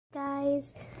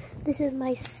guys, this is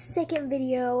my second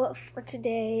video for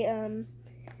today.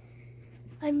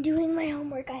 I'm doing my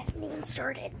homework. I haven't even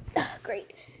started.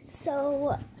 Great.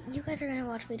 So you guys are gonna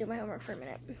watch me do my homework for a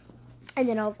minute, and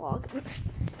then I'll vlog.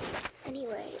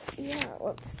 Anyway, yeah,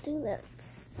 let's do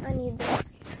this. I need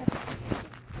this.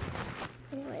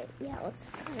 Anyway, yeah, let's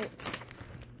start.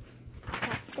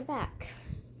 That's the back.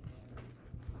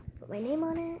 Put my name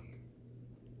on it.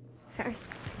 Sorry.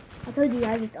 I told you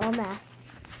guys it's all math.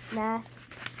 Math.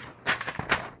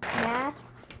 Math.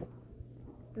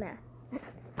 Math.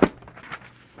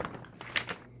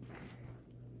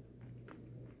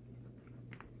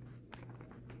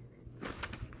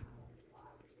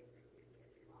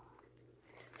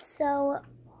 So,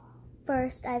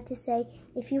 first I have to say,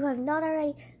 if you have not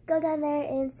already, go down there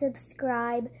and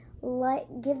subscribe.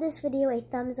 Give this video a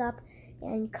thumbs up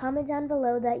and comment down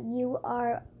below that you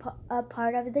are a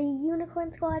part of the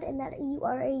Unicorn Squad and that you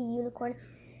are a unicorn,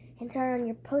 and turn on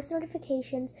your post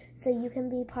notifications so you can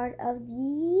be part of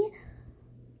the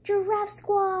Giraffe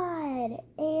Squad.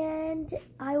 And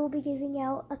I will be giving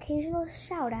out occasional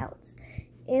shout outs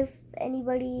if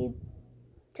anybody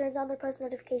turns on their post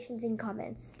notifications and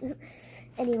comments.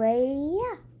 Anyway,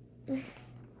 yeah.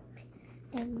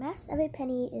 And mass of a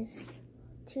penny is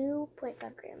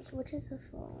 2.5 grams, which is the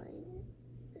following.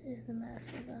 Is the mass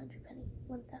of a 100 penny,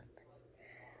 1,000 penny.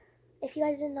 If you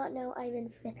guys did not know, I'm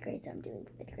in 5th grade, so I'm doing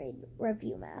 5th grade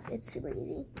review math. It's super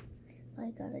easy. All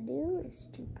I gotta do is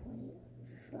 2.5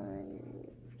 times.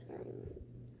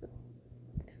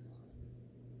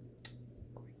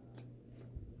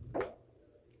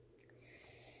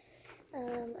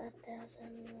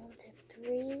 1,000, 1, 2,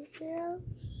 3 zeros.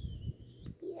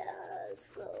 Yeah,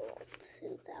 so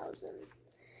 2,000.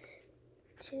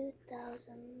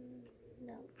 2,000.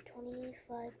 No,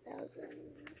 25,000.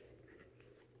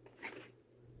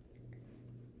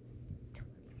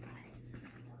 25.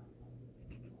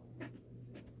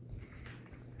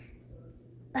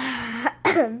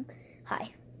 Hi.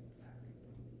 Hi.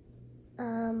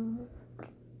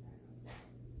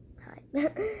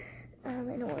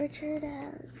 An orchard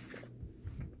has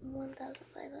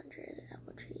 1,500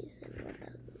 apple trees and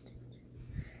 1,200.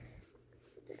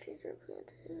 The trees were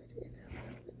planted in a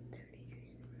row with 30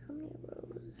 trees. How many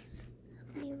rows? How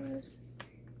many rows?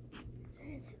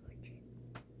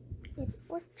 An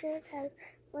orchard has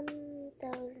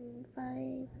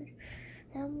 1,500.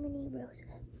 How many rows?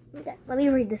 Okay, let me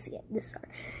read this again. This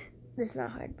is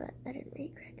not hard, but I didn't read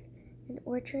it correct. An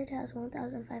orchard has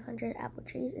 1,500 apple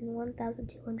trees and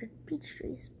 1,200 peach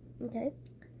trees. Okay.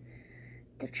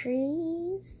 The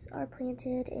trees are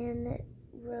planted in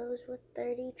rows with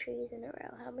 30 trees in a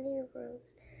row.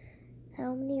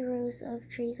 How many rows of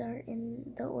trees are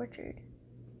in the orchard?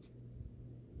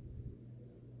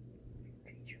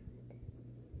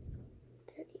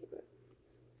 30 rows.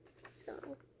 So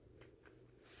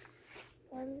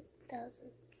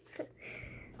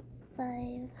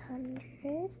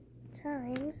 1,500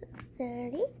 times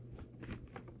 30.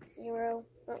 0.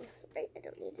 Oh, right, I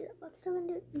don't need to do that, but I'm still gonna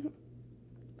do it.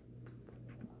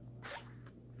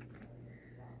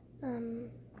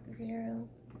 0,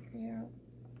 0,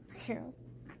 0.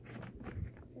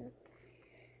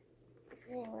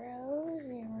 0,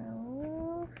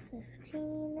 0,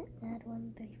 15, add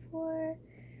 1, 3, 4.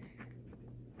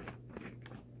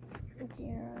 0,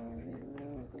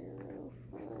 0, 0,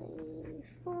 5,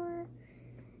 4.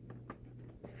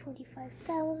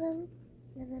 45,000,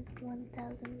 and then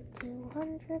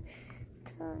 1,200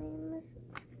 times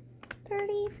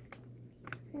 30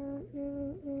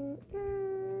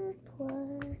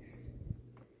 plus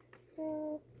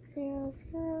 0, 0,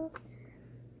 0,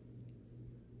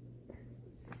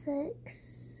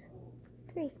 6,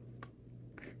 3.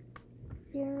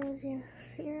 0, 0,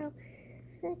 0,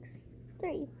 6,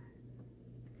 3.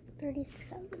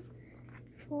 36,000.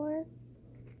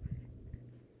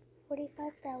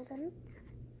 45,000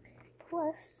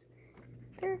 plus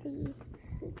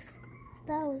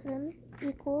 36,000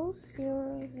 equals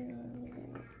 0, 0, 0.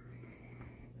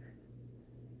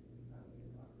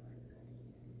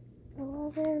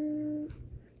 11,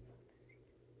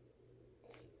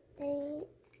 8.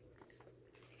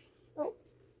 Oh,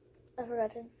 I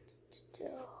forgot to. Oh,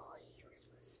 you were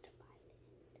supposed to divide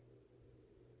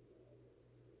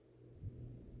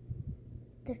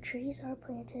it. The trees are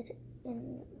planted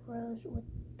in rows with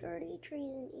 30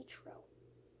 trees in each row.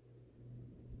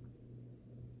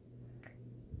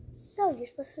 So you're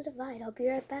supposed to divide. I'll be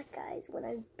right back, guys, when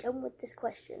I'm done with this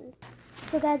question.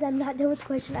 So guys, I'm not done with the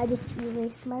question. I just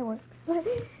erased my work.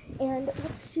 And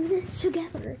let's do this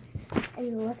together.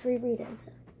 And let's reread it and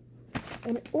stuff.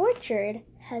 An orchard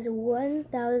has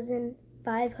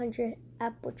 1,500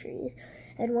 apple trees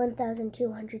and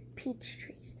 1,200 peach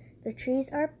trees. The trees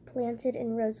are planted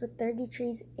in rows with 30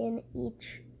 trees in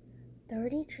each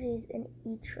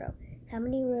row. How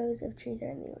many rows of trees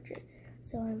are in the orchard?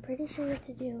 So I'm pretty sure you have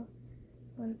to do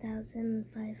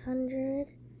 1,500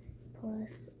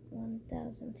 plus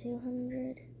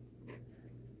 1,200.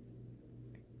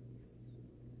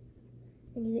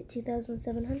 And you get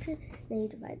 2,700. Then you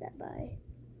divide that by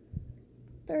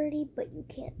 30, but you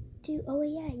can't do, oh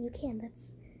yeah, you can.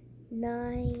 That's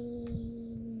 90,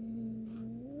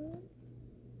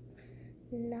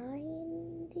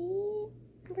 I'm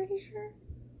pretty sure.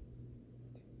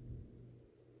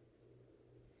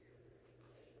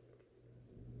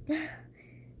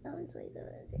 That one's way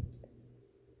better than 6.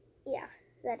 Yeah,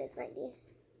 that is 90.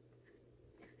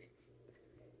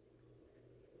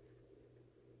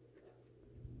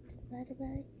 Divided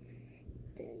by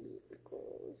 30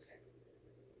 equals.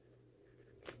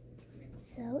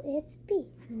 So it's B,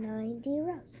 90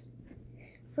 rows.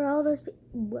 For all those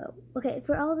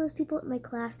for all those people in my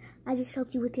class, I just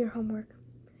helped you with your homework.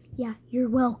 Yeah, you're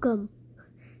welcome.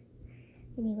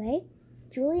 Anyway,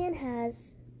 Julian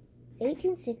has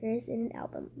 18 stickers in an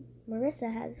album.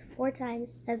 Marissa has 4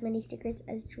 times as many stickers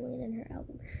as Julian in her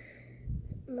album.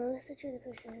 Melissa drew the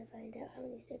picture to find out how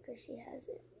many stickers she has,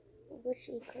 which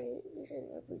equation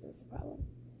represents the problem.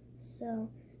 So,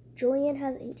 Julian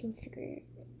has 18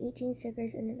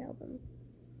 stickers in an album.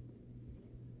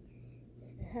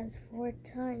 It has 4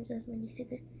 times as many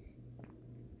stickers.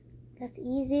 That's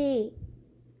easy.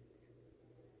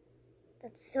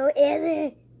 That's so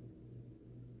easy.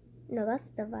 No, that's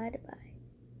divided by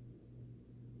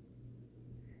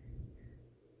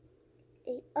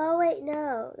 8. Oh wait,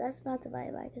 no, that's not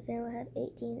divided by, because they only had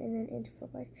 18 and then into 4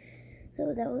 parts.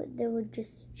 So they would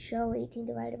just show 18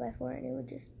 divided by 4, and it would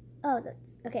just. Oh,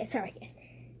 that's okay. Sorry, guys.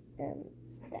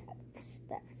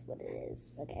 That's what it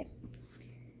is. Okay.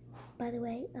 By the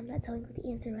way, I'm not telling what the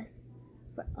answer was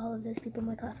for all of those people in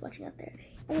my class watching out there.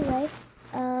 Anyway,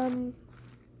 I'm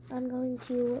going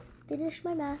to finish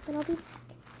my math, and I'll be back.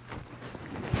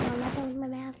 I'm not done with my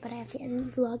math, but I have to end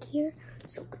the vlog here,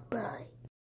 so goodbye.